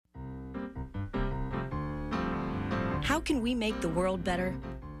How can we make the world better?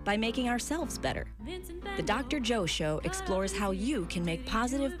 By making ourselves better. The Dr. Joe Show explores how you can make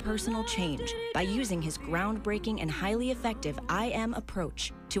positive personal change by using his groundbreaking and highly effective I Am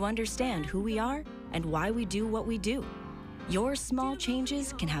approach to understand who we are and why we do what we do. Your small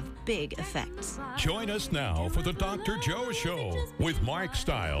changes can have big effects. Join us now for the Dr. Joe Show with Mark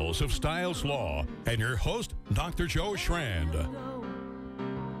Stiles of Stiles Law and your host, Dr. Joe Schrand.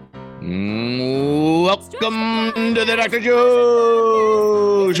 Welcome to the Dr.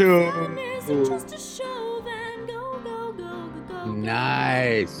 Joe Show.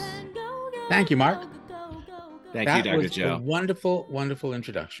 Nice. Thank you, Mark. Thank you, Dr. Joe. That was a wonderful, wonderful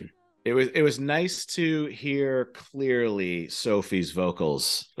introduction. It was nice to hear clearly Sophie's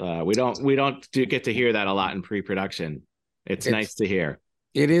vocals. We don't get to hear that a lot in pre-production. It's nice to hear.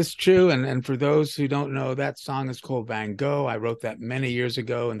 It is true, and for those who don't know, that song is called Van Gogh. I wrote that many years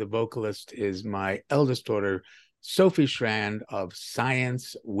ago, and the vocalist is my eldest daughter, Sophie Schrand of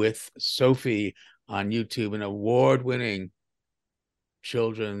Science with Sophie on YouTube, an award-winning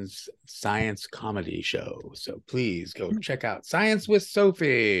children's science comedy show. So please go check out Science with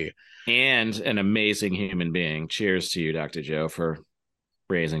Sophie. And an amazing human being. Cheers to you, Dr. Joe, for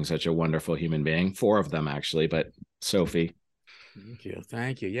raising such a wonderful human being. 4 of them, actually, but Sophie.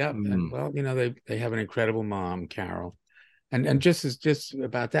 Thank you. Yep. And well, they have an incredible mom, Carol. And just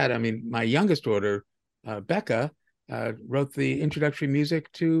about that, I mean, my youngest daughter, Becca, wrote the introductory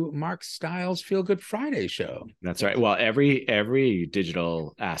music to Mark Stiles' Feel Good Friday show. That's right. Well, every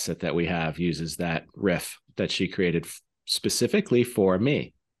digital asset that we have uses that riff that she created specifically for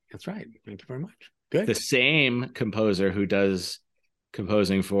me. That's right. Thank you very much. Good. The same composer who does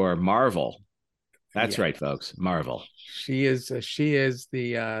composing for Marvel. That's right, folks. Marvel. She is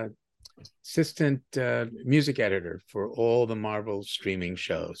the assistant music editor for all the Marvel streaming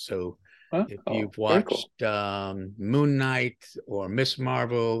shows. So if you've watched Moon Knight or Miss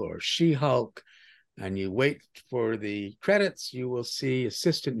Marvel or She-Hulk, and you wait for the credits, you will see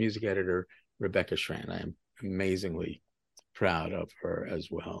assistant music editor Rebecca Schrand. I am amazingly proud of her as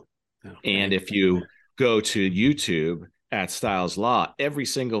well. And if you go to YouTube at Stiles Law, every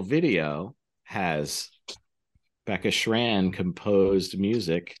single video has Becca Schrand composed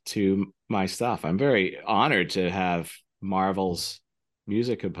music to my stuff. I'm very honored to have Marvel's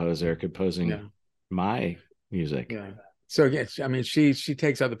music composer composing my music. Yeah. So yes, I mean, she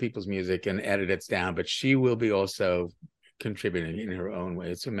takes other people's music and edits down, but she will be also contributing in her own way.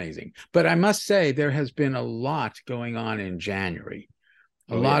 It's amazing. But I must say, there has been a lot going on in January.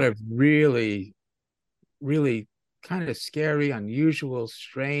 A lot of really, really kind of scary, unusual,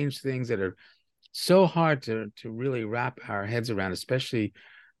 strange things that are so hard to really wrap our heads around, especially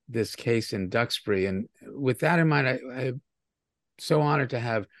this case in Duxbury. And with that in mind, I'm so honored to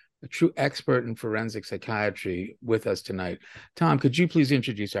have a true expert in forensic psychiatry with us tonight. Tom, could you please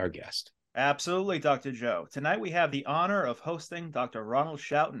introduce our guest? Absolutely, Dr. Joe. Tonight we have the honor of hosting Dr. Ronald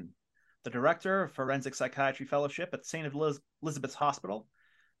Schouten, the Director of Forensic Psychiatry Fellowship at St. Elizabeth's Hospital,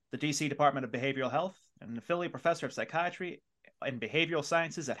 the DC Department of Behavioral Health, and an affiliate professor of psychiatry and behavioral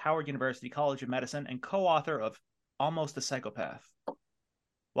sciences at Howard University College of Medicine, and co-author of Almost a Psychopath.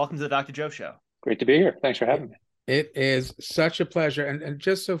 Welcome to the Dr. Joe Show. Great to be here. Thanks for having me. It is such a pleasure. And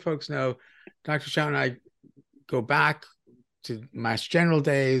just so folks know, Dr. Schouten and I go back to Mass General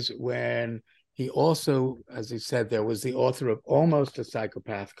days when he also, as he said, there was the author of Almost a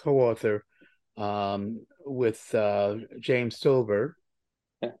Psychopath, co-author with James Silver.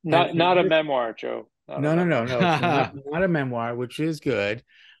 Not a memoir, Joe. No. Not a memoir, which is good.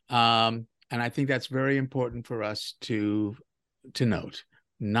 And I think that's very important for us to note.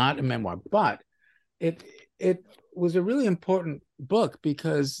 Not a memoir, but it was a really important book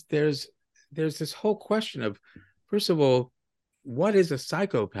because there's this whole question of, first of all, what is a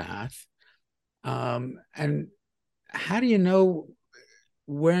psychopath? And how do you know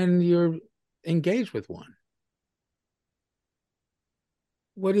when you're engaged with one?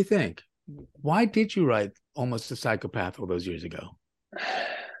 What do you think? Why did you write Almost a Psychopath all those years ago?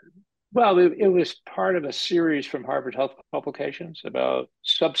 Well, it was part of a series from Harvard Health Publications about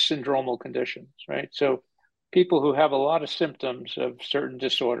subsyndromal conditions, right? So people who have a lot of symptoms of certain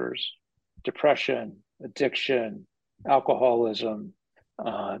disorders, depression, addiction, alcoholism,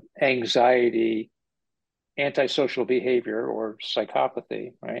 anxiety, antisocial behavior, or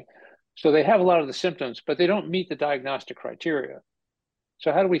psychopathy, right? So they have a lot of the symptoms, but they don't meet the diagnostic criteria.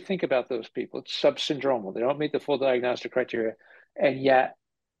 So how do we think about those people? It's subsyndromal. They don't meet the full diagnostic criteria, and yet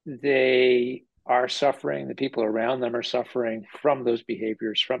they are suffering. The people around them are suffering from those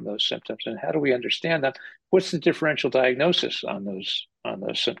behaviors, from those symptoms. And how do we understand them? What's the differential diagnosis on those on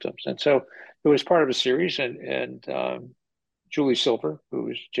those symptoms. And so it was part of a series, and Julie Silver, who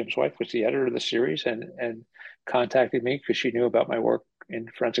was Jim's wife, was the editor of the series, and contacted me because she knew about my work in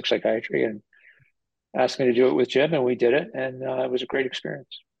forensic psychiatry and asked me to do it with Jim, and we did it, and it was a great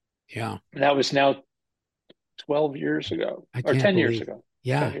experience. Yeah. And that was now 12 years ago, or 10 years ago.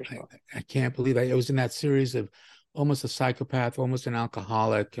 Yeah, 10 years ago. I can't believe it. It was in that series of almost a psychopath, almost an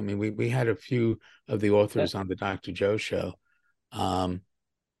alcoholic. I mean, we had a few of the authors on the Dr. Joe show.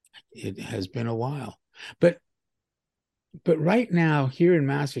 It has been a while, but right now here in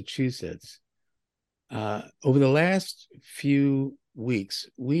Massachusetts, over the last few weeks,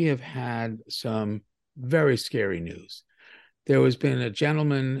 we have had some very scary news. There has been a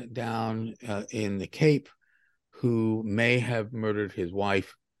gentleman down in the Cape who may have murdered his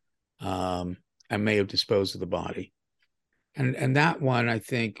wife and may have disposed of the body. And that one, I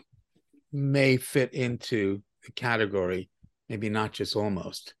think, may fit into the category, maybe not just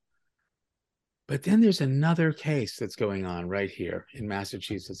almost. But then there's another case that's going on right here in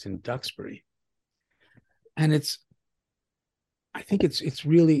Massachusetts, in Duxbury. And I think it's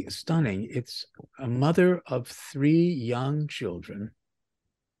really stunning. It's a mother of 3 young children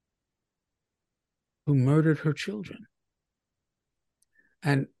who murdered her children.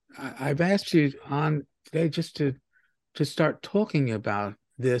 And I've asked you on today just to start talking about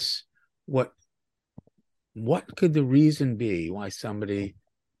this. What could the reason be why somebody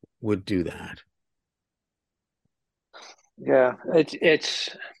would do that? Yeah, it's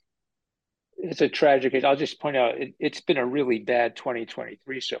a tragic case. I'll just point out it's been a really bad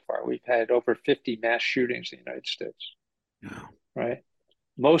 2023 so far. We've had over 50 mass shootings in the United States. No. Right?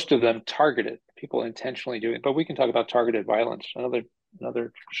 Most of them targeted, people intentionally doing it. But we can talk about targeted violence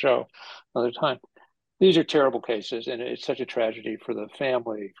another show, another time. These are terrible cases, and it's such a tragedy for the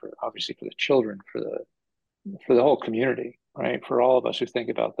family, for obviously for the children, for the whole community, right? For all of us who think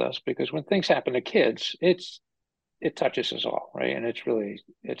about this, because when things happen to kids, it touches us all, right? And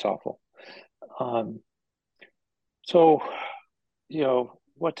it's awful. So,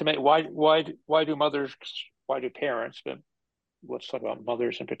 what to make? Why do parents? But let's talk about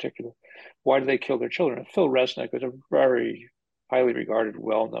mothers in particular. Why do they kill their children? Phil Resnick was a very highly regarded,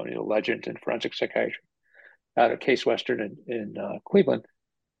 well-known legend in forensic psychiatry out of Case Western in Cleveland.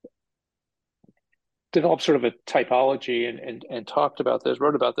 Developed sort of a typology and talked about this,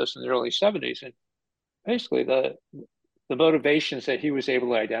 wrote about this in the early 70s. And basically the motivations that he was able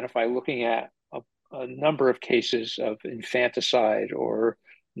to identify looking at a number of cases of infanticide or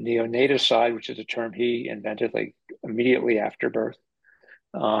neonaticide, which is a term he invented like immediately after birth,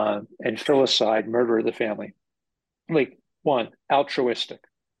 and filicide, murder of the family. Like, one, altruistic,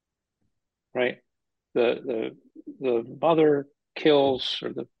 right? The mother kills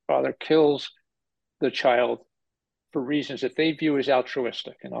or the father kills the child for reasons that they view as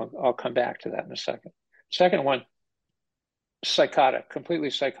altruistic, and I'll come back to that in a second. Second one, psychotic, completely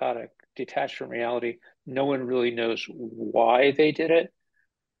psychotic, detached from reality. No one really knows why they did it,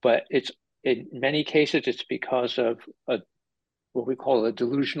 but in many cases it's because of what we call a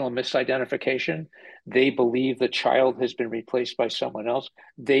delusional misidentification. They believe the child has been replaced by someone else.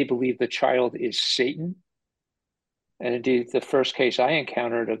 They believe the child is Satan. And indeed, the first case I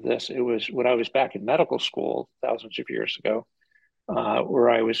encountered of this, it was when I was back in medical school thousands of years ago, where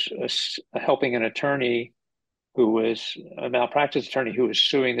I was helping an attorney who was a malpractice attorney who was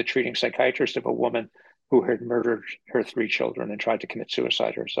suing the treating psychiatrist of a woman who had murdered her 3 children and tried to commit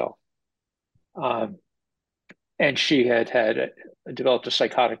suicide herself. And she had developed a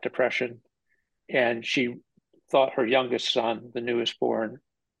psychotic depression, and she thought her youngest son, the newest born,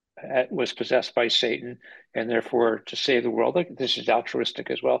 was possessed by Satan, and therefore, to save the world, like, this is altruistic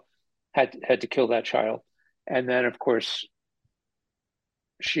as well, had to kill that child. And then, of course,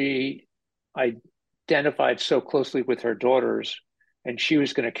 she identified so closely with her daughters, and she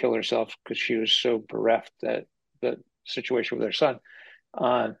was going to kill herself because she was so bereft that the situation with her son.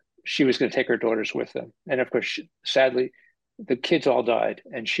 She was going to take her daughters with them. And of course, sadly, the kids all died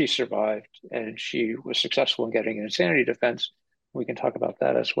and she survived, and she was successful in getting an insanity defense. We can talk about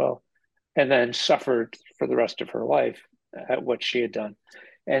that as well. And then suffered for the rest of her life at what she had done.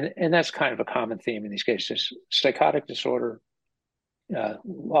 And that's kind of a common theme in these cases. Psychotic disorder,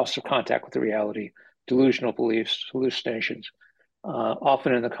 loss of contact with the reality, delusional beliefs, hallucinations,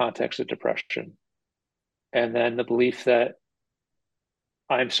 often in the context of depression. And then the belief that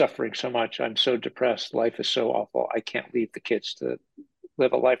I'm suffering so much, I'm so depressed, life is so awful, I can't leave the kids to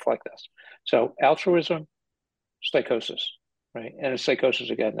live a life like this. So altruism, psychosis, right? And it's psychosis,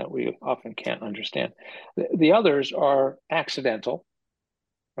 again, that we often can't understand. The others are accidental,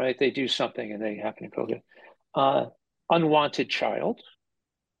 right? They do something and they happen to feel good. unwanted child.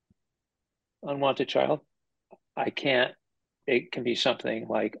 Unwanted child. It can be something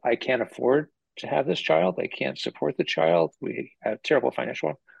like, I can't afford to have this child. I can't support the child. We have terrible financial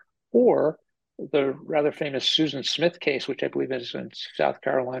one. Or the rather famous Susan Smith case, which I believe is in South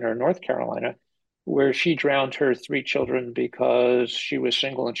Carolina or North Carolina, where she drowned her 3 children because she was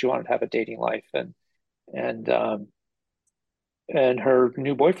single and she wanted to have a dating life. And her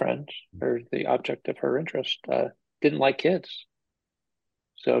new boyfriend, or the object of her interest, didn't like kids.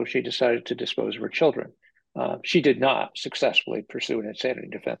 So she decided to dispose of her children. She did not successfully pursue an insanity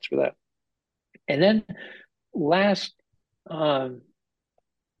defense for that. And then last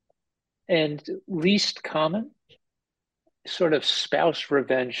and least common, sort of spouse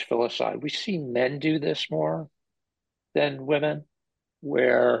revenge filicide. We see men do this more than women,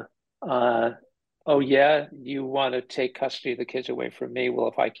 where, oh yeah, you want to take custody of the kids away from me. Well,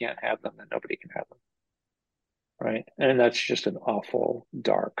 if I can't have them, then nobody can have them. Right. And that's just an awful,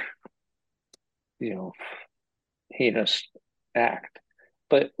 dark, heinous act.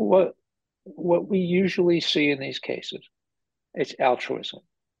 But what we usually see in these cases, it's altruism.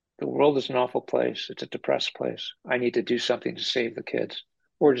 The world is an awful place. It's a depressed place. I need to do something to save the kids,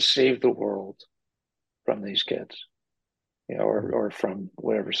 or to save the world from these kids, or from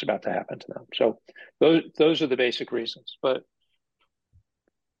whatever's about to happen to them. So those are the basic reasons. But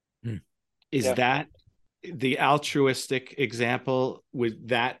is that the altruistic example? Would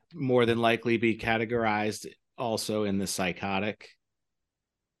that more than likely be categorized also in the psychotic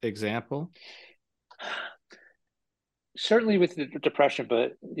example? Certainly with the depression,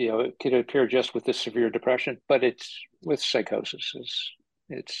 but it could appear just with the severe depression. But it's with psychosis.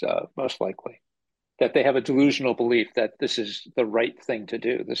 It's most likely that they have a delusional belief that this is the right thing to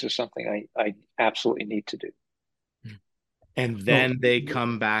do. This is something I absolutely need to do. And then they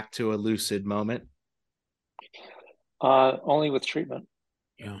come back to a lucid moment? Only with treatment.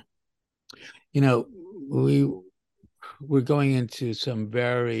 Yeah. We're going into some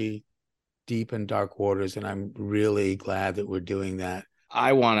very deep and dark waters, and I'm really glad that we're doing that.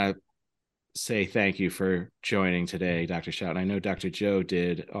 I want to say thank you for joining today, Dr. Schouten. I know Dr. Joe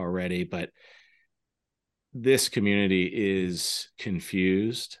did already, but this community is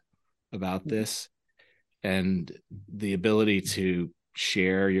confused about this, and the ability to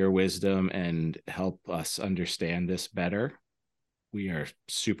share your wisdom and help us understand this better, we are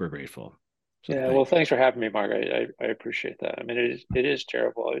super grateful. So well, thanks for having me, Mark. I appreciate that. I mean, it is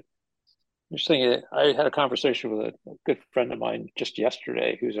terrible. I'm just thinking, I had a conversation with a good friend of mine just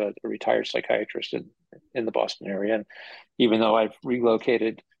yesterday, who's a retired psychiatrist in the Boston area. And even though I've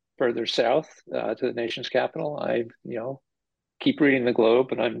relocated further south to the nation's capital, I keep reading the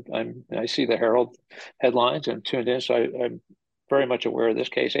Globe, and I see the Herald headlines and tuned in. So I'm very much aware of this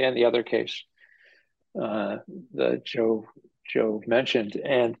case and the other case that Joe mentioned.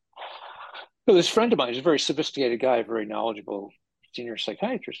 And this friend of mine is a very sophisticated guy, very knowledgeable senior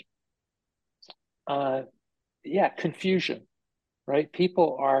psychiatrist. Confusion, right?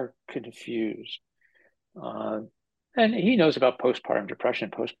 People are confused. And he knows about postpartum depression,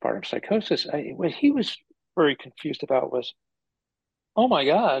 postpartum psychosis. What he was very confused about was, oh my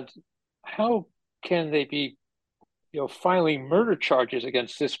God, how can they be, filing murder charges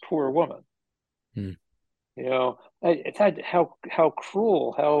against this poor woman? It's had how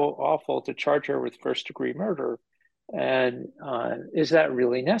cruel, how awful to charge her with first-degree murder, and is that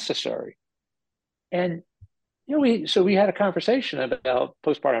really necessary? And we had a conversation about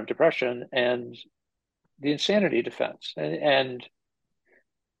postpartum depression and the insanity defense, and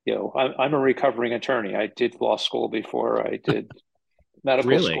I'm a recovering attorney. I did law school before I did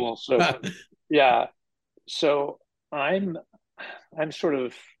medical school, so yeah. So I'm sort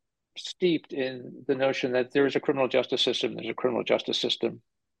of steeped in the notion that there is a criminal justice system. There's a criminal justice system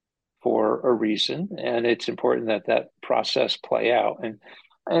for a reason, and it's important that that process play out. And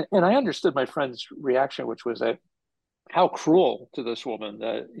I understood my friend's reaction, which was that how cruel to this woman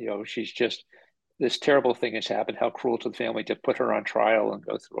that she's just, this terrible thing has happened. How cruel to the family to put her on trial and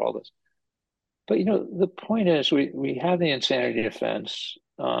go through all this. But the point is, we have the insanity defense,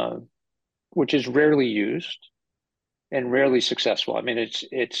 which is rarely used and rarely successful. I mean,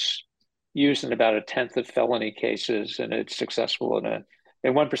 it's used in about 1/10 of felony cases, and it's successful in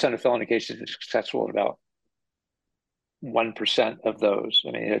 1% of felony cases. It's successful in about 1% of those.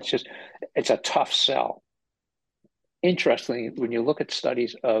 I mean, it's a tough sell. Interestingly, when you look at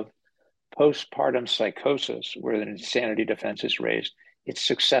studies of postpartum psychosis, where an insanity defense is raised, it's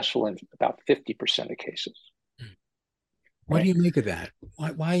successful in about 50% of cases. What do you make of that?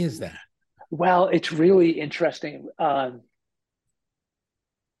 Why is that? Well, it's really interesting.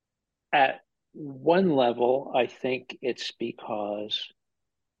 one level, I think it's because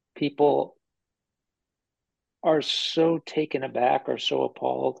people are so taken aback or so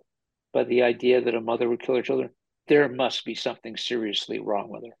appalled by the idea that a mother would kill her children. There must be something seriously wrong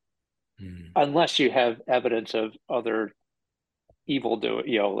with her, unless you have evidence of other evil do,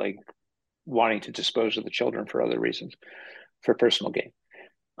 like wanting to dispose of the children for other reasons, for personal gain.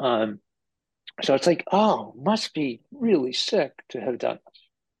 So it's like, oh, must be really sick to have done this,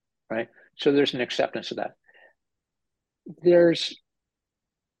 right? So there's an acceptance of that. There's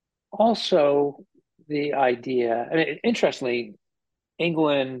also the idea, I mean, interestingly,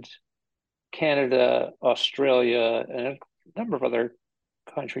 England, Canada, Australia, and a number of other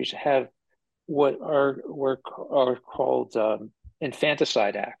countries have what are called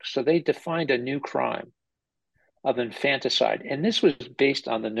infanticide acts. So they defined a new crime of infanticide, and this was based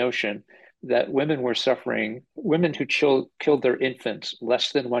on the notion that women who killed their infants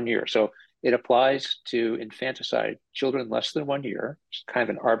less than 1 year. So it applies to infanticide, children less than 1 year. It's kind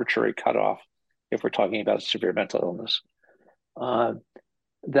of an arbitrary cutoff if we're talking about severe mental illness.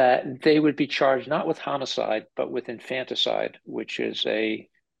 That they would be charged not with homicide, but with infanticide, which is a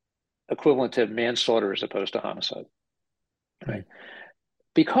equivalent to manslaughter as opposed to homicide, right?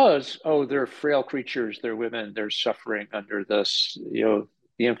 Because, they're frail creatures, they're women, they're suffering under this, the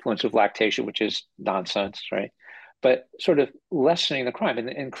influence of lactation, which is nonsense, right? But sort of lessening the crime.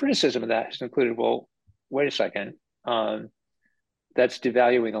 And criticism of that has included, well, wait a second, that's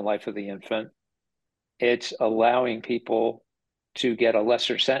devaluing the life of the infant. It's allowing people to get a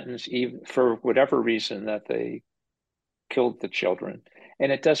lesser sentence, even for whatever reason that they killed the children. And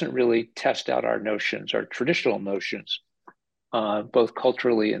it doesn't really test out our notions, our traditional notions, both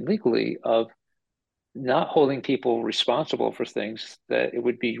culturally and legally, of not holding people responsible for things that it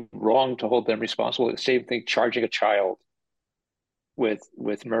would be wrong to hold them responsible. The same thing, charging a child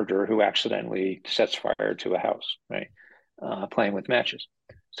with murder who accidentally sets fire to a house, right? Playing with matches.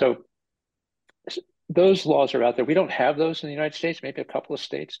 So those laws are out there. We don't have those in the United States. Maybe a couple of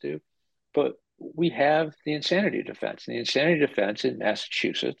states do, but we have the insanity defense. And the insanity defense in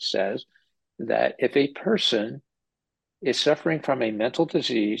Massachusetts says that if a person is suffering from a mental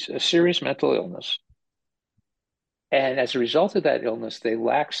disease, a serious mental illness, and as a result of that illness, they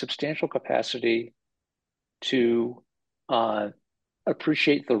lack substantial capacity to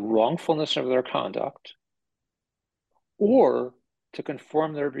appreciate the wrongfulness of their conduct or to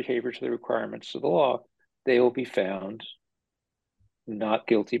conform their behavior to the requirements of the law, they will be found not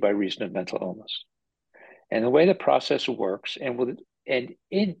guilty by reason of mental illness. And the way the process works, and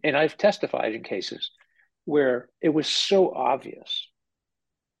I've testified in cases where it was so obvious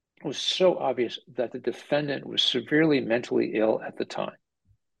that the defendant was severely mentally ill at the time.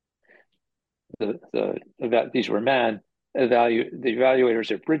 These were men. The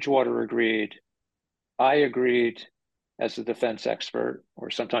evaluators at Bridgewater agreed. I agreed as the defense expert,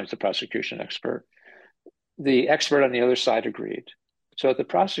 or sometimes the prosecution expert. The expert on the other side agreed. So the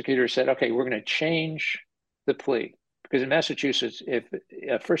prosecutor said, okay, we're going to change the plea, because in Massachusetts, if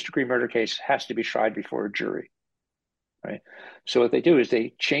a first-degree murder case has to be tried before a jury, right? So what they do is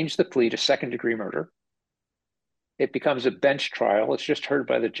they change the plea to second-degree murder. It becomes a bench trial. It's just heard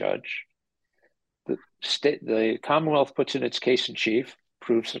by the judge. The Commonwealth puts in its case in chief,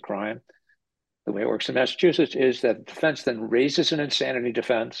 proves the crime. The way it works in Massachusetts is that the defense then raises an insanity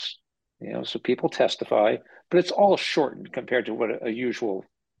defense, so people testify, but it's all shortened compared to what a usual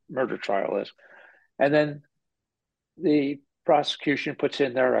murder trial is. And then the prosecution puts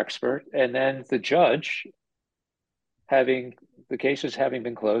in their expert, and then the judge, having the cases having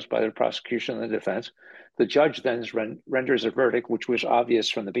been closed by the prosecution and the defense, the judge then renders a verdict, which was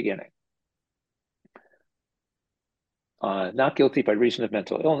obvious from the beginning. Not guilty by reason of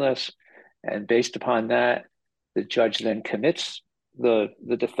mental illness. And based upon that, the judge then commits the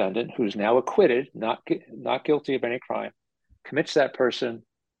defendant, who's now acquitted, not guilty of any crime, commits that person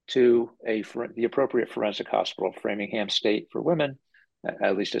to the appropriate forensic hospital, Framingham State for women,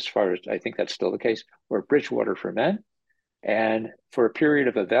 at least as far as I think that's still the case, or Bridgewater for men, and for a period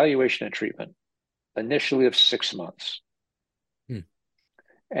of evaluation and treatment, initially of 6 months.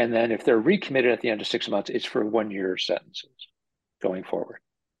 And then if they're recommitted at the end of 6 months, it's for 1 year sentences going forward.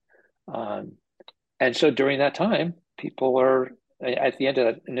 And so during that time, people are, at the end of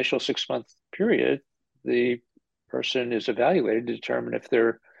that initial 6 month period, the person is evaluated to determine if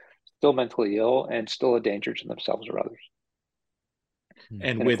they're still mentally ill and still a danger to themselves or others.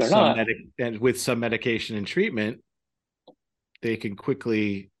 And with some medication and treatment, they can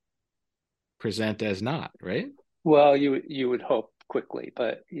quickly present as not, right? Well, you would hope quickly,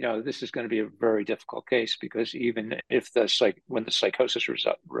 but this is going to be a very difficult case, because even if when the psychosis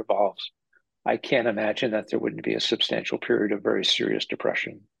revolves I can't imagine that there wouldn't be a substantial period of very serious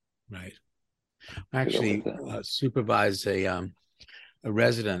depression. Right. I actually supervised a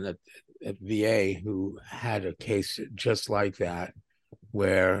resident at VA who had a case just like that,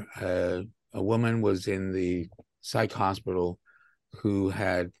 where a woman was in the psych hospital who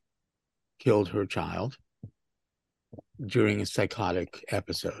had killed her child during a psychotic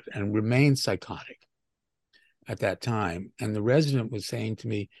episode and remained psychotic at that time. And the resident was saying to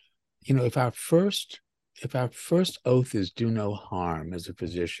me, you know, if our first oath is do no harm as a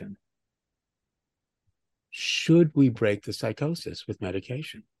physician, should we break the psychosis with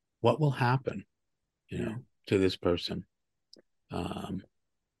medication? What will happen, you know, to this person?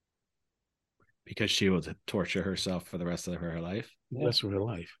 Because she will torture herself for the rest of her life. The rest of her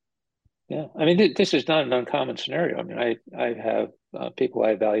life. Yeah, I mean, this is not an uncommon scenario. I mean, I have people I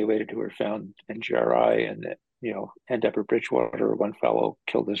evaluated who were found in GRI, and you know, end up at Bridgewater. One fellow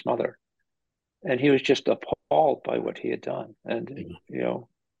killed his mother, and he was just appalled by what he had done, and you know,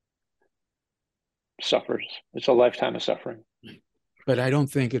 suffers. It's a lifetime of suffering. But I don't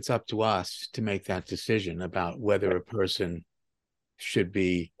think it's up to us to make that decision about whether a person should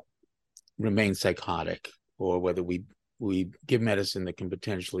remain psychotic, or whether we give medicine that can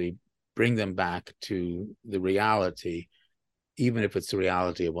potentially bring them back to the reality, even if it's the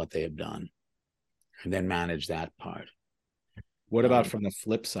reality of what they have done, and then manage that part. What about from the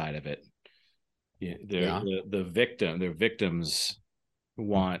flip side of it? The victims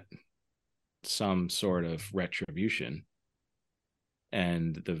want some sort of retribution,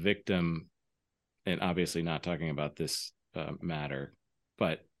 and the victim, and obviously not talking about this matter,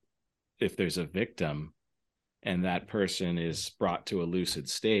 but if there's a victim and that person is brought to a lucid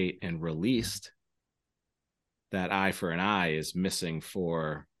state and released, that eye for an eye is missing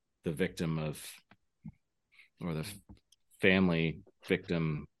for the victim or the family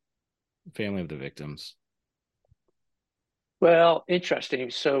of the victims. Well, interesting.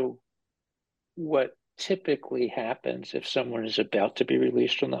 So what typically happens if someone is about to be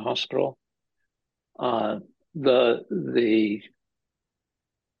released from the hospital, the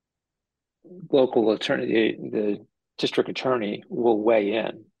local attorney, the district attorney, will weigh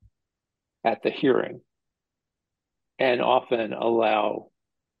in at the hearing and often allow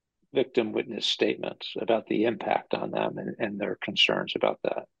victim witness statements about the impact on them and their concerns about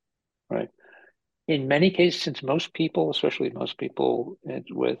that, right? In many cases, since most people, especially most people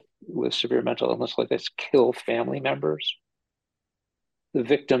with severe mental illness like this, kill family members, the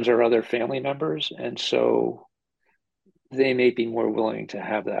victims are other family members, and so they may be more willing to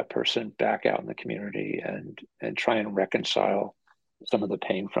have that person back out in the community and try and reconcile some of the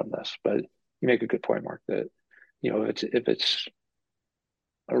pain from this. But you make a good point, Mark, that you know, if it's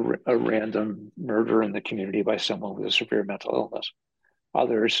a random murder in the community by someone with a severe mental illness,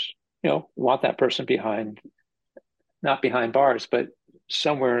 others, you know, want that person not behind bars, but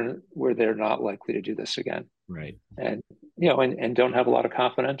somewhere where they're not likely to do this again. Right. And, you know, and don't have a lot of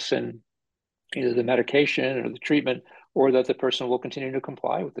confidence in either the medication or the treatment, or that the person will continue to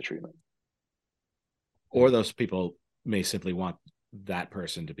comply with the treatment. Or those people may simply want that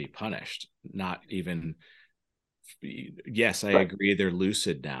person to be punished, not even, yes, I agree they're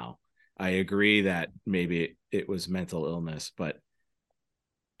lucid now. I agree that maybe it was mental illness, but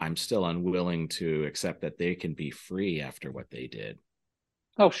I'm still unwilling to accept that they can be free after what they did.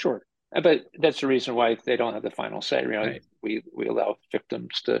 Oh, sure. But that's the reason why they don't have the final say. You know, right. We allow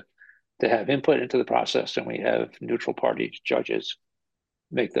victims to have input into the process, and we have neutral party judges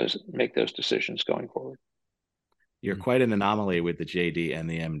make those decisions going forward. You're quite an anomaly with the JD and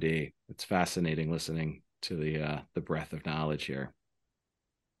the MD. It's fascinating listening to the breadth of knowledge here.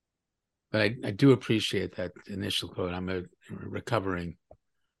 But I do appreciate that initial quote. I'm a recovering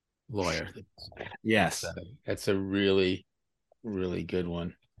lawyer. Yes. That's a really, really good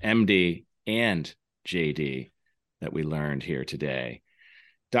one. MD and JD that we learned here today.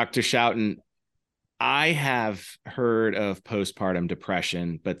 Dr. Schouten, I have heard of postpartum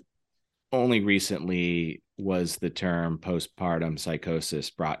depression, but only recently was the term postpartum psychosis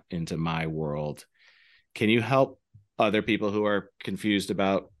brought into my world. Can you help other people who are confused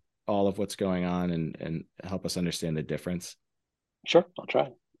about all of what's going on and help us understand the difference? Sure, I'll try.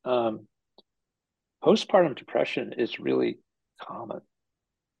 Postpartum depression is really common.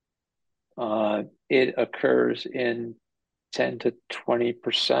 It occurs in 10 to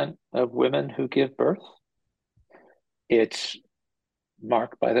 20% of women who give birth. It's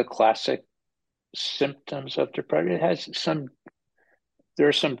marked by the classic symptoms of depression. There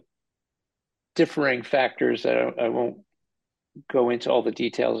are some differing factors that I won't go into all the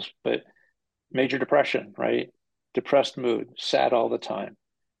details, but major depression, right? Depressed mood, sad all the time,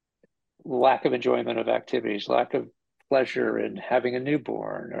 lack of enjoyment of activities, lack of pleasure in having a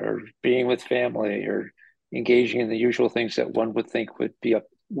newborn or being with family or engaging in the usual things that one would think would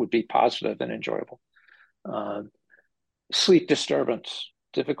be positive and enjoyable. Sleep disturbance,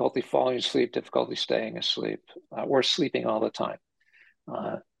 difficulty falling asleep, difficulty staying asleep, or sleeping all the time.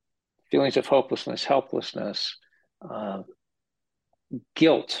 Feelings of hopelessness, helplessness,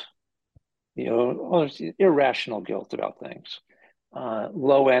 guilt, irrational guilt about things,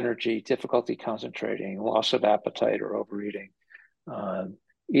 low energy, difficulty concentrating, loss of appetite or overeating,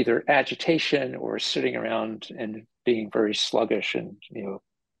 either agitation or sitting around and being very sluggish and,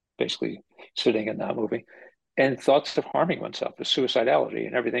 basically sitting and not moving, and thoughts of harming oneself, the suicidality,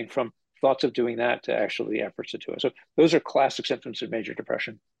 and everything from thoughts of doing that to actually efforts to do it. So those are classic symptoms of major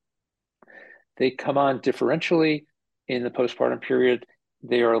depression. They come on differentially in the postpartum period.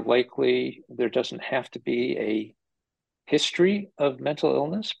 They are likely, there doesn't have to be a history of mental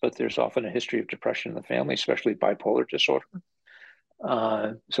illness, but there's often a history of depression in the family, especially bipolar disorder,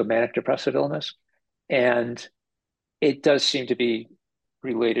 so manic depressive illness. And it does seem to be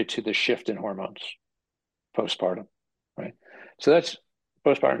related to the shift in hormones postpartum, right? So that's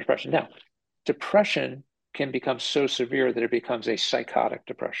postpartum depression. Now, depression can become so severe that it becomes a psychotic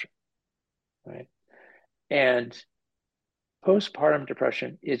depression, right? And postpartum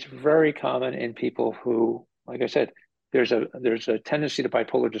depression is very common in people who, like I said, there's a tendency to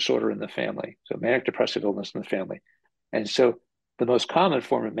bipolar disorder in the family, so manic depressive illness in the family. And so the most common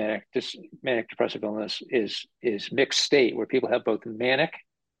form of manic depressive illness is mixed state, where people have both manic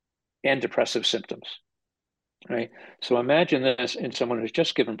and depressive symptoms, right? So imagine this in someone who's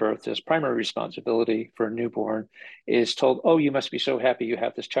just given birth, has primary responsibility for a newborn, is told, oh, you must be so happy you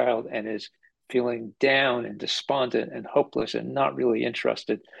have this child, and is feeling down and despondent and hopeless and not really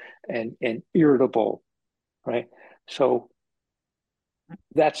interested and irritable, right? So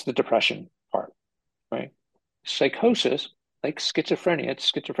that's the depression part, right? Psychosis, like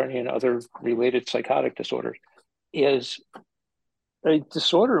schizophrenia and other related psychotic disorders, is a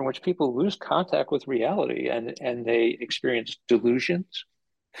disorder in which people lose contact with reality and they experience delusions,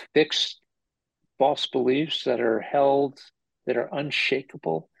 fixed false beliefs that are held, that are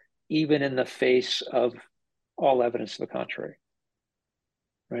unshakable, even in the face of all evidence to the contrary,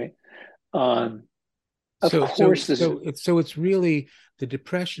 right? Of course, so it's really, the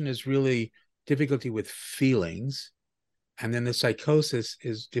depression is really difficulty with feelings, and then the psychosis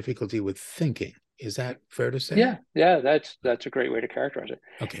is difficulty with thinking. Is that fair to say? Yeah, that's a great way to characterize it.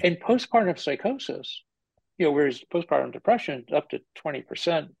 Okay. And postpartum psychosis, whereas postpartum depression up to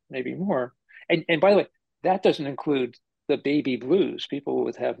 20%, maybe more. And by the way, that doesn't include the baby blues. People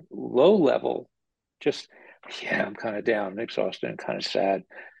would have low level, just, I'm kind of down and exhausted and kind of sad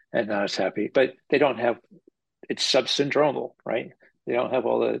and not as happy, but they don't have, it's subsyndromal, right? They don't have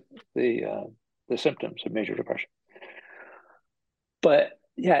all the symptoms of major depression. But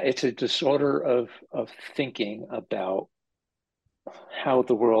yeah, it's a disorder of thinking about how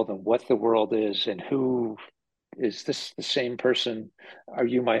the world and what the world is, and who is this the same person? Are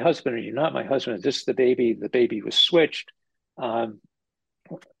you my husband? Are you not my husband? Is this the baby? The baby was switched.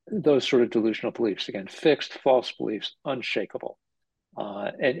 Those sort of delusional beliefs, again, fixed, false beliefs, unshakable,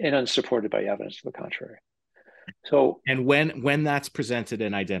 and unsupported by evidence to the contrary. So, and when that's presented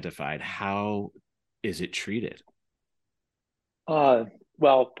and identified, how is it treated?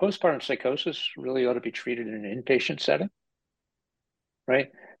 Well, postpartum psychosis really ought to be treated in an inpatient setting, right?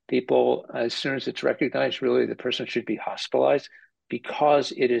 People, as soon as it's recognized, really the person should be hospitalized,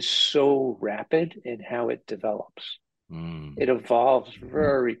 because it is so rapid in how it develops. It evolves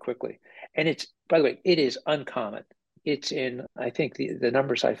very quickly. And it's, by the way, it is uncommon. It's in, I think the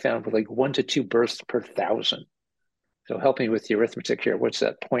numbers I found were like 1 to 2 births per 1,000. So help me with the arithmetic here. What's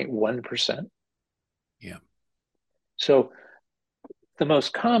that, 0.1%? Yeah. So the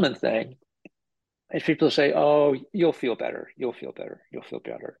most common thing is people say, oh, you'll feel better,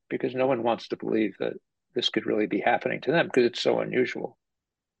 because no one wants to believe that this could really be happening to them, because it's so unusual,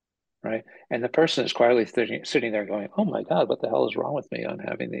 right? And the person is quietly sitting there going, oh my God, what the hell is wrong with me? I'm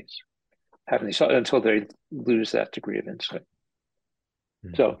having these, until they lose that degree of insight.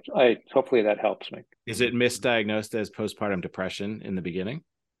 Mm-hmm. So hopefully that helps me. Is it misdiagnosed as postpartum depression in the beginning?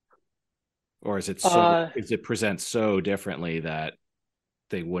 Or is it is it present so differently that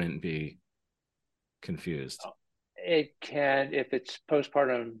they wouldn't be confused? It can, if it's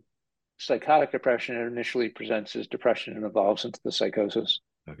postpartum psychotic depression, it initially presents as depression and evolves into the psychosis.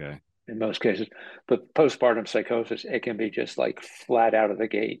 Okay. In most cases. But postpartum psychosis, it can be just like flat out of the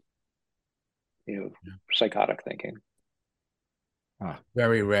gate, psychotic thinking.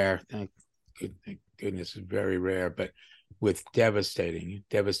 Very rare. Thank goodness, it's very rare. But with devastating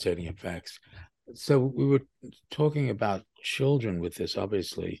effects. So we were talking about children with this,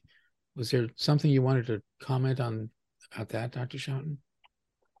 obviously. Was there something you wanted to comment on about that, Dr. Schouten?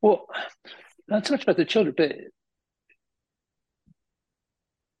 Well, not so much about the children, but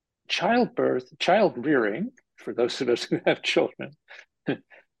childbirth, child rearing, for those of us who have children,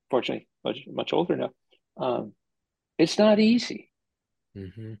 fortunately, much older now, it's not easy,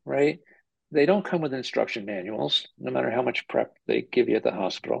 right? They don't come with instruction manuals, no matter how much prep they give you at the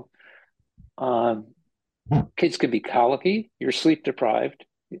hospital. Kids can be colicky, you're sleep deprived,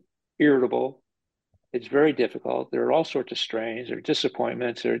 irritable. It's very difficult. There are all sorts of strains or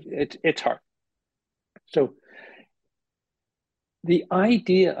disappointments, or it's hard. So the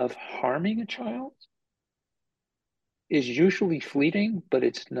idea of harming a child is usually fleeting, but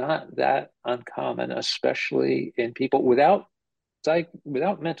it's not that uncommon, especially in people without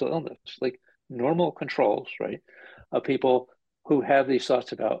mental illness, like normal controls, right? Of people who have these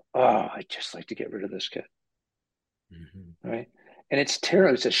thoughts about, oh, I'd just like to get rid of this kid, right? And it's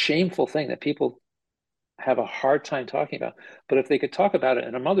terrible. It's a shameful thing that people have a hard time talking about. But if they could talk about it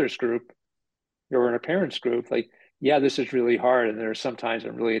in a mother's group or in a parents group, like, yeah, this is really hard, and there are some times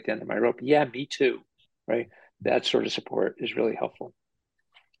I'm really at the end of my rope. Yeah, me too, right? That sort of support is really helpful.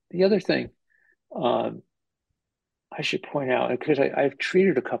 The other thing I should point out, because I've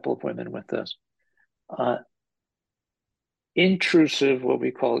treated a couple of women with this, intrusive, what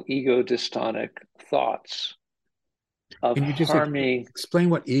we call ego dystonic thoughts of Can you just harming. explain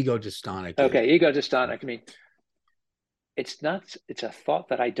what ego dystonic is? Okay, ego dystonic. I mean, it's a thought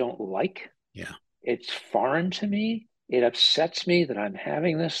that I don't like. Yeah. It's foreign to me. It upsets me that I'm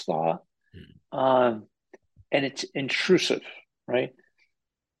having this thought. And it's intrusive, right?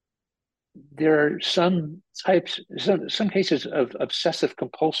 There are some cases of obsessive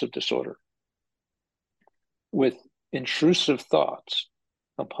compulsive disorder with intrusive thoughts,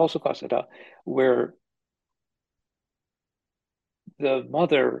 compulsive thoughts about where the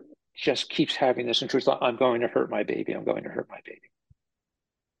mother just keeps having this intrusive thought, I'm going to hurt my baby, I'm going to hurt my baby,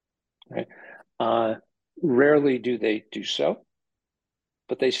 right? Rarely do they do so,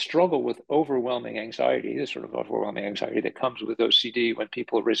 but they struggle with overwhelming anxiety, this sort of overwhelming anxiety that comes with OCD when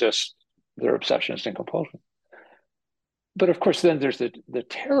people resist their obsessions and compulsion. But of course, then there's the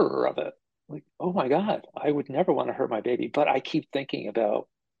terror of it. Like, oh my God, I would never want to hurt my baby, but I keep thinking about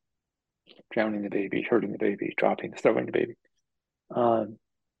drowning the baby, hurting the baby, throwing the baby.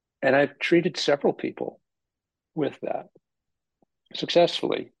 And I've treated several people with that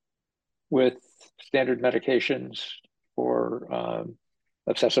successfully with standard medications for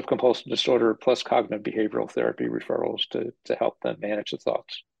obsessive compulsive disorder, plus cognitive behavioral therapy referrals to help them manage the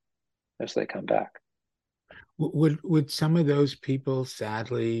thoughts as they come back. Would some of those people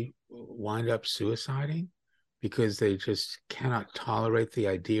sadly wind up suiciding because they just cannot tolerate the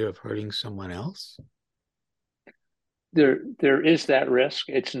idea of hurting someone else? There is that risk.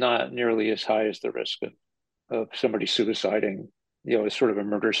 It's not nearly as high as the risk of somebody suiciding, it's sort of a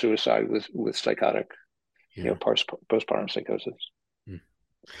murder suicide with psychotic, postpartum psychosis.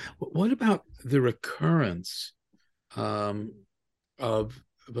 What about the recurrence of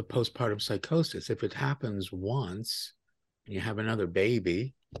a postpartum psychosis? If it happens once and you have another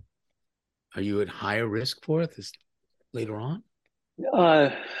baby, are you at higher risk for it later on?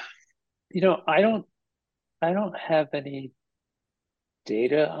 I don't have any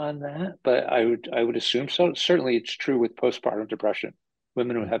data on that, but I would assume so. Certainly, it's true with postpartum depression.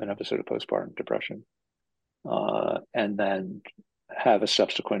 Women who have an episode of postpartum depression and then have a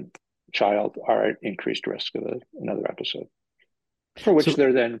subsequent child are at increased risk of another episode, for which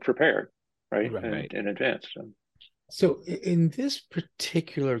they're then prepared, right. In advance. So in this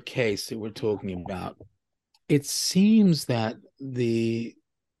particular case that we're talking about, it seems that the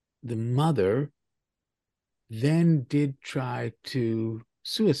mother then did try to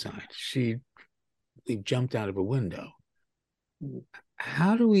suicide. She jumped out of a window.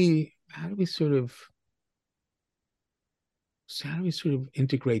 How do we sort of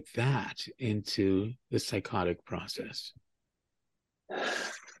integrate that into the psychotic process?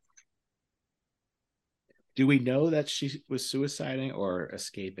 Do we know that she was suiciding or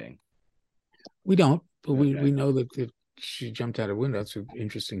escaping? We don't, but we know that she jumped out of a window. That's an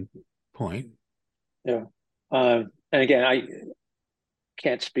interesting point. Yeah. And again, I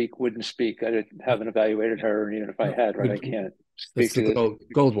can't speak, wouldn't speak. I haven't evaluated her, and even if I had, right, I can't speak to this.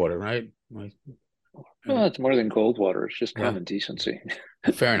 Goldwater, right? Well, it's more than Goldwater. It's just common decency.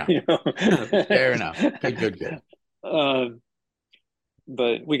 Fair enough. Fair enough. Good.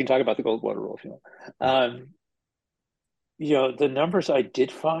 But we can talk about the Goldwater rule if you want. The numbers I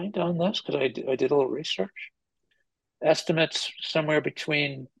did find on this, because I did a little research, estimates somewhere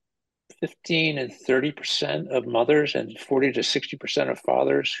between 15 and 30% of mothers and 40 to 60% of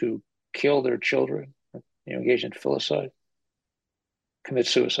fathers who kill their children, engage in filicide, commit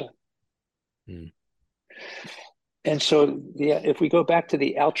suicide. Mm. And so if we go back to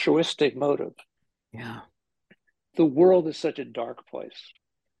the altruistic motive, yeah, the world is such a dark place.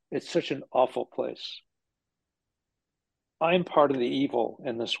 It's such an awful place. I'm part of the evil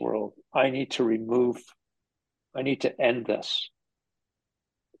in this world. I need to end this.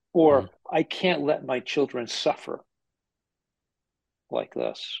 Or I can't let my children suffer like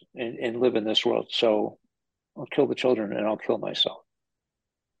this and live in this world. So I'll kill the children and I'll kill myself.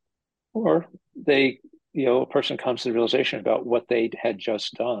 Or a person comes to the realization about what they had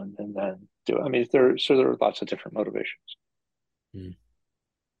just done and then do it. I mean, there are lots of different motivations. Mm.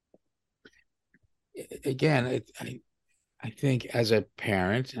 Again, I think as a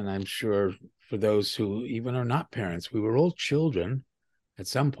parent, and I'm sure for those who even are not parents, we were all children at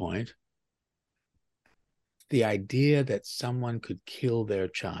some point. The idea that someone could kill their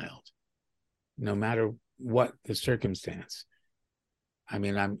child, no matter what the circumstance. I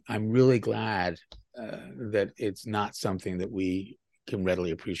mean, I'm really glad that it's not something that we can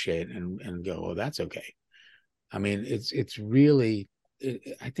readily appreciate and go, oh, that's okay. I mean, it's really,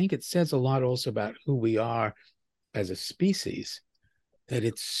 I think it says a lot also about who we are as a species, that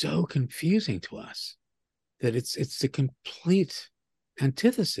it's so confusing to us, that it's the complete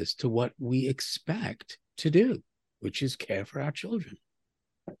antithesis to what we expect to do, which is care for our children.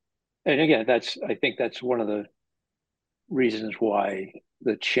 And again, I think that's one of the reasons why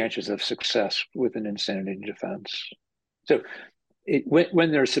the chances of success with an insanity defense. So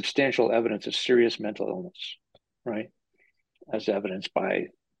when there's substantial evidence of serious mental illness, right, as evidenced by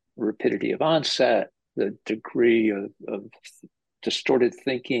rapidity of onset, the degree of distorted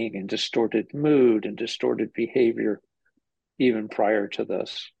thinking and distorted mood and distorted behavior, even prior to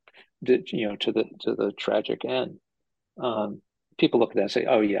this, to the tragic end, people look at that and say,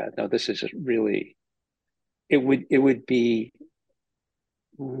 "Oh yeah, no, this is really." It would be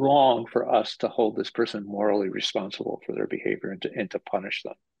wrong for us to hold this person morally responsible for their behavior and to punish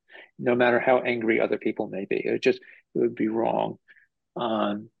them, no matter how angry other people may be. It would be wrong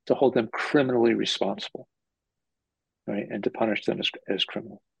to hold them criminally responsible, right, and to punish them as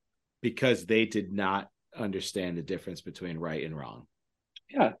criminal because they did not understand the difference between right and wrong.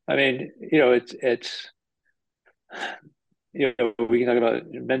 Yeah, I mean, it's we can talk about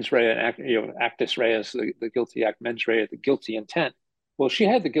mens rea and actus reus, the guilty act, mens rea, the guilty intent. Well, she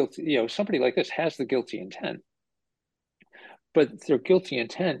had the guilty, somebody like this has the guilty intent, but their guilty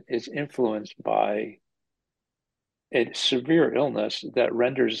intent is influenced by a severe illness that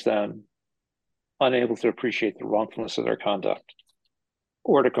renders them unable to appreciate the wrongfulness of their conduct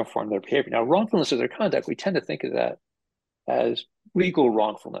or to conform their behavior. Now, wrongfulness of their conduct, we tend to think of that as legal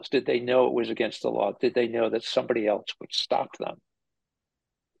wrongfulness. Did they know it was against the law? Did they know that somebody else would stop them?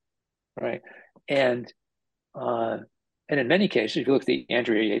 Right. And in many cases, if you look at the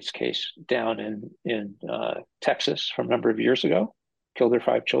Andrea Yates case down in Texas from a number of years ago, killed their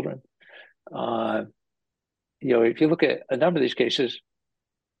 5 children. If you look at a number of these cases,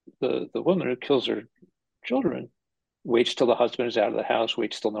 the woman who kills her children waits till the husband is out of the house,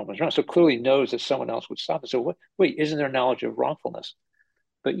 waits till no one's around. So clearly knows that someone else would stop it. So wait, isn't there knowledge of wrongfulness?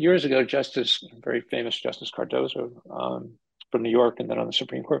 But years ago, very famous Justice Cardozo from New York and then on the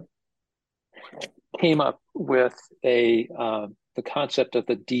Supreme Court, came up with the concept of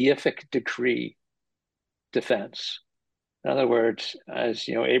the deific decree defense. In other words, as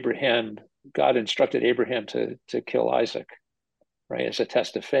Abraham, God instructed Abraham to kill Isaac, right, as a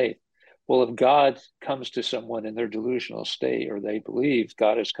test of faith. Well, if God comes to someone in their delusional state, or they believe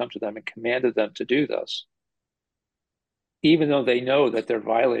God has come to them and commanded them to do this, even though they know that they're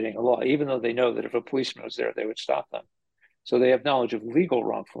violating a law, even though they know that if a policeman was there, they would stop them. So they have knowledge of legal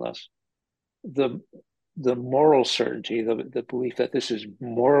wrongfulness. The moral certainty, the belief that this is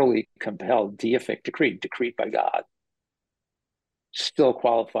morally compelled, deific decree, decreed by God, still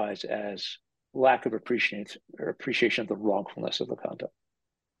qualifies as lack of appreciation of the wrongfulness of the conduct.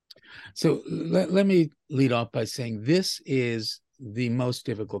 So let me lead off by saying this is the most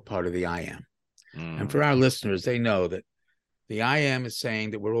difficult part of the I am. And for our listeners, they know that the I am is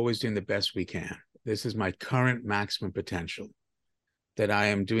saying that we're always doing the best we can. This is my current maximum potential, that I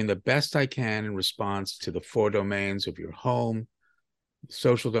am doing the best I can in response to the 4 domains of your home, the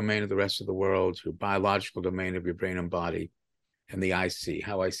social domain of the rest of the world, your biological domain of your brain and body, and the I see,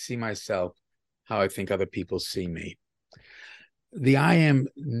 how I see myself, how I think other people see me. The I am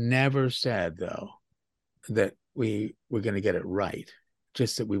never said, though, that we were going to get it right,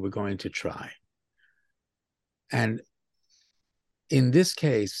 just that we were going to try. And in this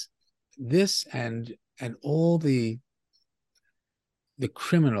case, this and all the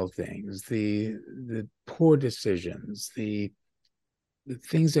criminal things, the poor decisions, the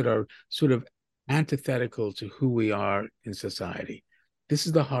things that are sort of antithetical to who we are in society. This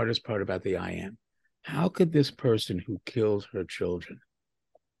is the hardest part about the I am. How could this person who killed her children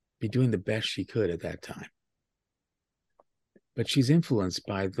be doing the best she could at that time? But she's influenced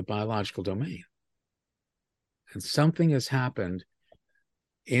by the biological domain. And something has happened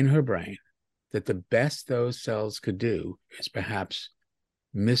in her brain that the best those cells could do is perhaps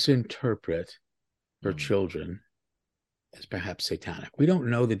misinterpret her children as perhaps satanic. We don't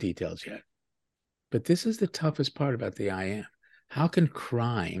know the details yet. But this is the toughest part about the I am. How can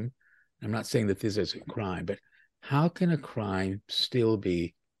crime, I'm not saying that this is a crime, but how can a crime still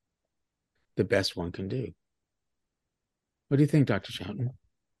be the best one can do? What do you think, Dr. Schouten?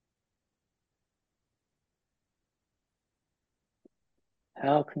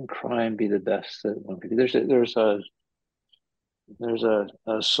 How can crime be the best that one can do? There's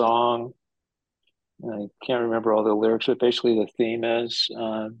a song. I can't remember all the lyrics, but basically the theme is,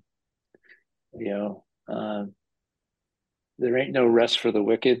 there ain't no rest for the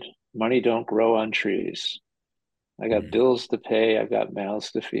wicked. Money don't grow on trees. I got bills to pay. I've got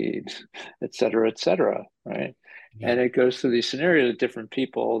mouths to feed, et cetera, right? And it goes through these scenarios of different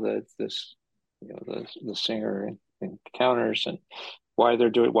people that the singer encounters, and why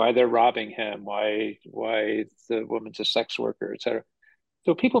they're robbing him, why the woman's a sex worker, et cetera.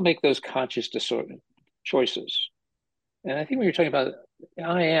 So people make those conscious choices. And I think when you're talking about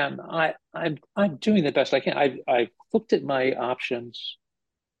I'm doing the best I can. I've looked at my options.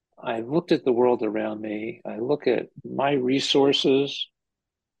 I looked at the world around me. I look at my resources,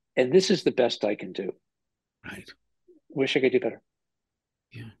 and this is the best I can do. Right. Wish I could do better.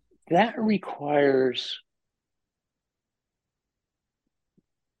 Yeah. That requires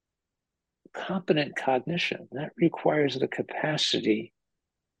competent cognition. That requires the capacity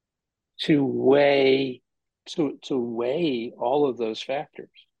to weigh all of those factors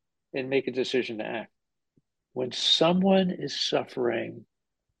and make a decision to act. When someone is suffering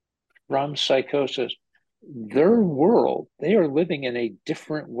from psychosis, their world, they are living in a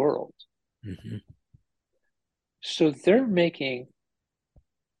different world. Mm-hmm. So they're making,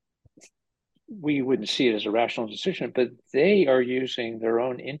 we wouldn't see it as a rational decision, but they are using their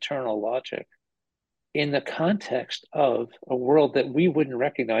own internal logic in the context of a world that we wouldn't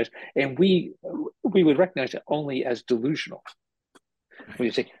recognize, and we would recognize it only as delusional. Right.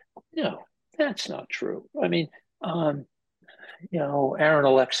 We say, no, that's not true. I mean, Aaron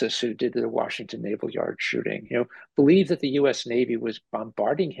Alexis, who did the Washington Naval Yard shooting, believed that the U.S. Navy was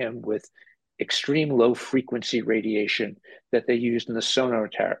bombarding him with extreme low frequency radiation that they used in the sonar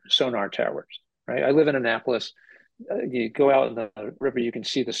towers. Right? I live in Annapolis. You go out in the river, you can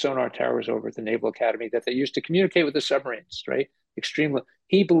see the sonar towers over at the Naval Academy that they used to communicate with the submarines. Right?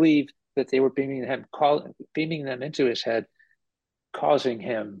 He believed that they were beaming them into his head, causing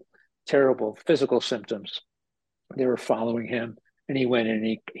him terrible physical symptoms. They were following him, and he went in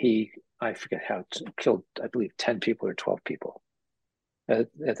and he I forget how, killed, I believe, 10 people or 12 people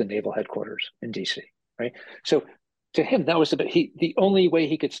at the naval headquarters in DC, right? So to him, that was the only way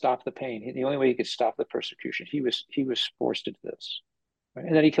he could stop the pain, the only way he could stop the persecution. He was forced into this, right?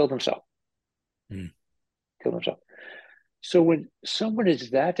 And then he killed himself. Killed himself. So when someone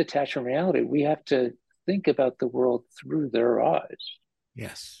is that detached from reality, we have to think about the world through their eyes.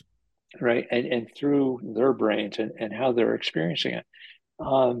 Yes. Right. And through their brains and how they're experiencing it.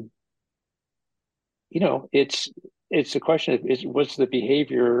 It's a question of was the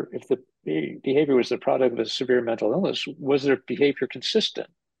behavior, if the behavior was the product of a severe mental illness, was their behavior consistent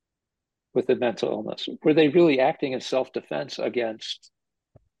with the mental illness? Were they really acting in self-defense against,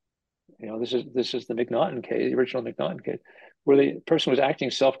 this is the McNaughton case, the original McNaughton case, where the person was acting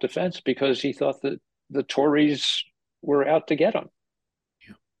self-defense because he thought that the Tories were out to get him.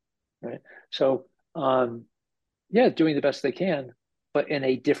 Right. So, doing the best they can, but in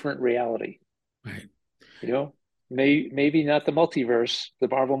a different reality. Right. Maybe not the multiverse, the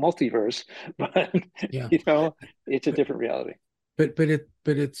Marvel multiverse, but it's a different reality. But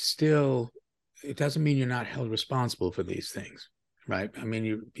it's still, it doesn't mean you're not held responsible for these things, right? I mean,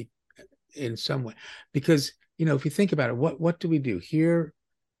 you in some way, because if you think about it, what do we do here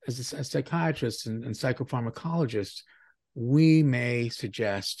as a psychiatrist and psychopharmacologist? We may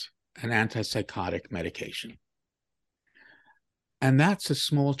suggest an antipsychotic medication. And that's a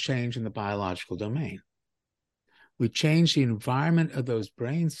small change in the biological domain. We change the environment of those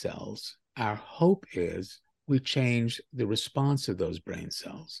brain cells. Our hope is we change the response of those brain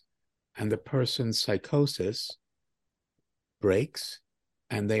cells. And the person's psychosis breaks,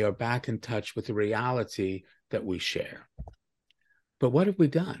 and they are back in touch with the reality that we share. But what have we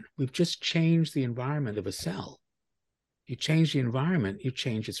done? We've just changed the environment of a cell. You change the environment, you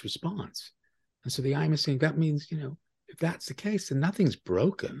change its response. And so the IM is saying that means, if that's the case, then nothing's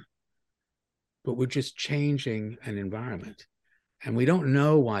broken, but we're just changing an environment. And we don't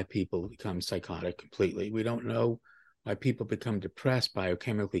know why people become psychotic completely. We don't know why people become depressed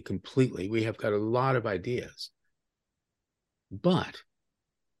biochemically completely. We have got a lot of ideas. But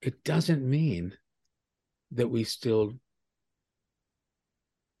it doesn't mean that we still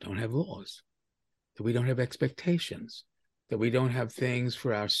don't have laws, that we don't have expectations, that we don't have things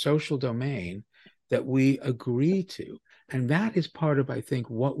for our social domain that we agree to. And that is part of, I think,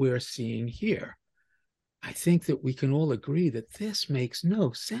 what we're seeing here. I think that we can all agree that this makes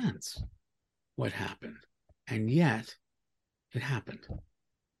no sense, what happened. And yet, it happened.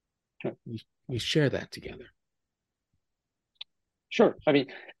 We share that together. Sure. I mean,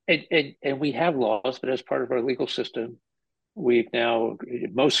 and we have laws, but as part of our legal system, we've now,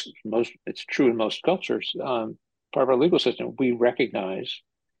 it's true in most cultures, part of our legal system, we recognize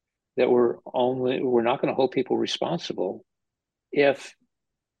that we're not going to hold people responsible if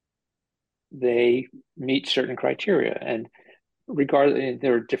they meet certain criteria. And regardless,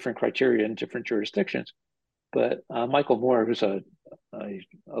 there are different criteria in different jurisdictions. But Michael Moore, who's a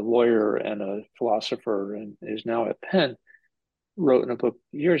lawyer and a philosopher and is now at Penn, wrote in a book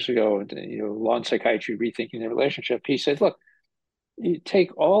years ago, Law and Psychiatry, Rethinking the Relationship. He said, look, you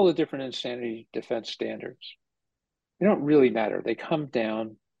take all the different insanity defense standards. They don't really matter. They come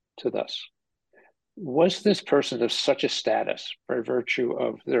down to this. Was this person of such a status by virtue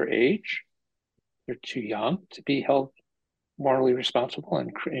of their age? They're too young to be held morally responsible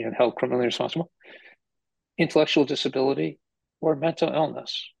and held criminally responsible. Intellectual disability or mental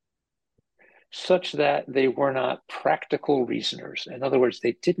illness, such that they were not practical reasoners. In other words,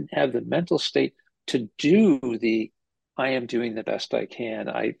 they didn't have the mental state to do I am doing the best I can,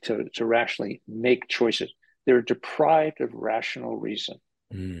 to rationally make choices. They're deprived of rational reason.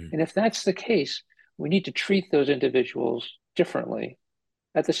 And if that's the case, we need to treat those individuals differently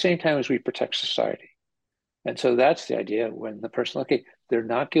at the same time as we protect society. And so that's the idea when the person, okay, they're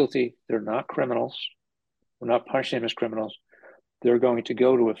not guilty, they're not criminals, we're not punishing them as criminals, they're going to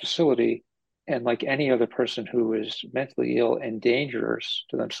go to a facility, and like any other person who is mentally ill and dangerous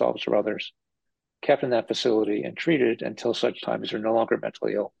to themselves or others, kept in that facility and treated until such time as they're no longer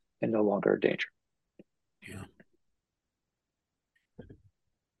mentally ill and no longer a danger. Yeah.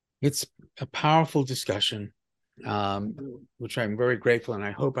 It's a powerful discussion, which I'm very grateful, and I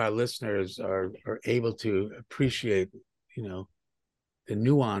hope our listeners are able to appreciate, the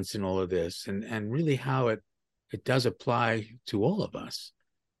nuance in all of this, and really how it does apply to all of us,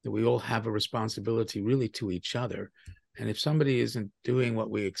 that we all have a responsibility really to each other. And if somebody isn't doing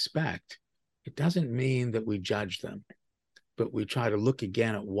what we expect, it doesn't mean that we judge them, but we try to look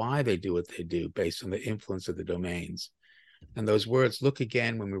again at why they do what they do based on the influence of the domains. And those words, look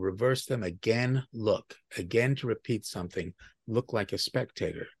again, when we reverse them, again, look, again, to repeat something, look like a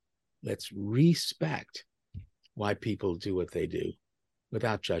spectator. Let's respect why people do what they do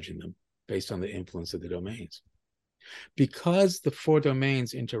without judging them based on the influence of the domains. Because the four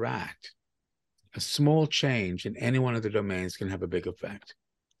domains interact, a small change in any one of the domains can have a big effect.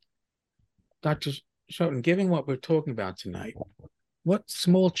 Dr. Schouten, given what we're talking about tonight, what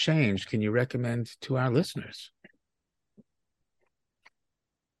small change can you recommend to our listeners?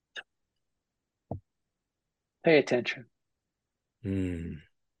 Pay attention.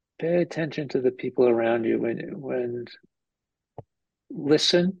 Pay attention to the people around you. When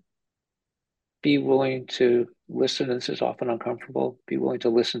listen, be willing to listen. This is often uncomfortable. Be willing to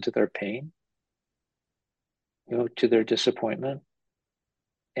listen to their pain, to their disappointment,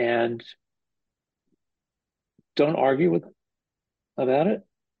 and don't argue with them about it,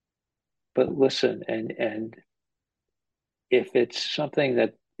 but listen. And if it's something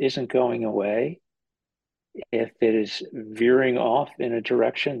that isn't going away, if it is veering off in a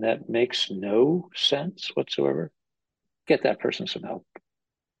direction that makes no sense whatsoever, get that person some help.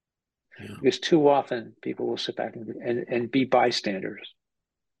 Yeah. Because too often people will sit back and be bystanders.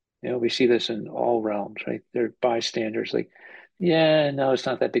 We see this in all realms, right? They're bystanders, like, yeah, no, it's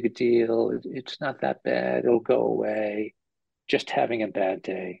not that big a deal. It's not that bad. It'll go away. Just having a bad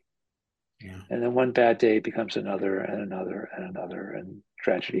day. Yeah. And then one bad day becomes another and another and another, and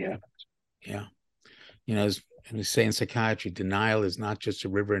tragedy happens. Yeah. As we say in psychiatry, denial is not just a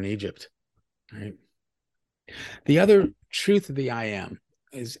river in Egypt, right? The other truth of the IM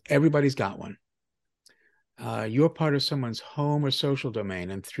is everybody's got one. you're part of someone's home or social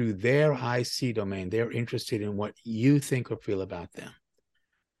domain, and through their IC domain, they're interested in what you think or feel about them,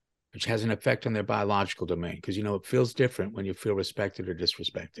 which has an effect on their biological domain, because it feels different when you feel respected or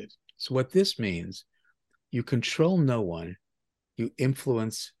disrespected. So what this means, you control no one, you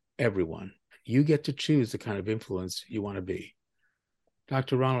influence everyone. You get to choose the kind of influence you want to be.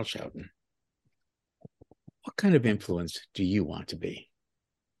 Dr. Ronald Schouten, what kind of influence do you want to be?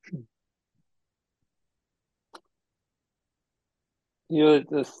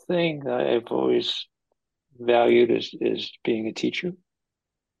 The thing that I've always valued is being a teacher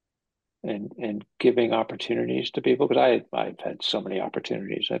and giving opportunities to people, because I've had so many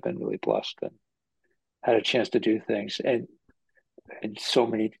opportunities. I've been really blessed and had a chance to do things and in so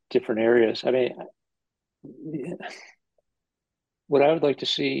many different areas. I mean, what I would like to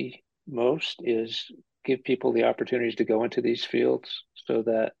see most is give people the opportunities to go into these fields so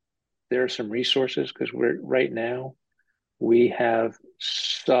that there are some resources, because right now we have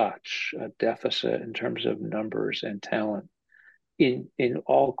such a deficit in terms of numbers and talent in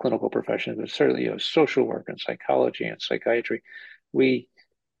all clinical professions, but certainly social work and psychology and psychiatry. We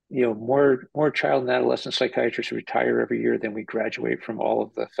more child and adolescent psychiatrists retire every year than we graduate from all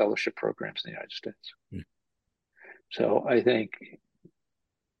of the fellowship programs in the United States. Mm. So I think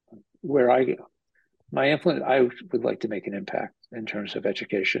my influence, I would like to make an impact in terms of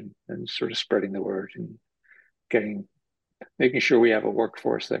education and sort of spreading the word and making sure we have a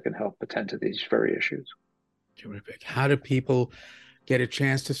workforce that can help attend to these very issues. Terrific. How do people get a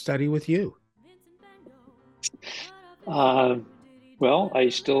chance to study with you? Well, I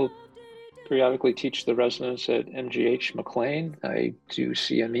still periodically teach the residents at MGH McLean. I do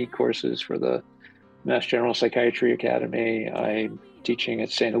CME courses for the Mass General Psychiatry Academy. I'm teaching at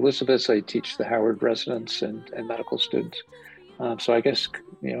St. Elizabeth's. I teach the Howard residents and medical students. So I guess,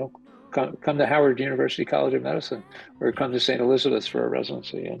 come to Howard University College of Medicine, or come to St. Elizabeth's for a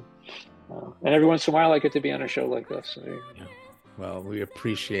residency. And every once in a while I get to be on a show like this. So, yeah. Well, we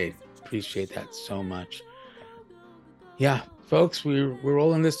appreciate that so much. Yeah, folks, we're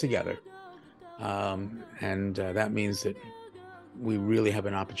all in this together. And that means that we really have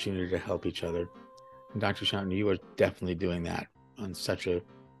an opportunity to help each other. And Dr. Schouten, you are definitely doing that on such a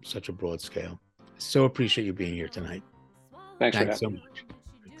broad scale. So appreciate you being here tonight. Thanks so much.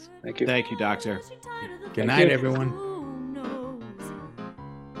 Thank you. Thank you, Doctor. Good night, everyone.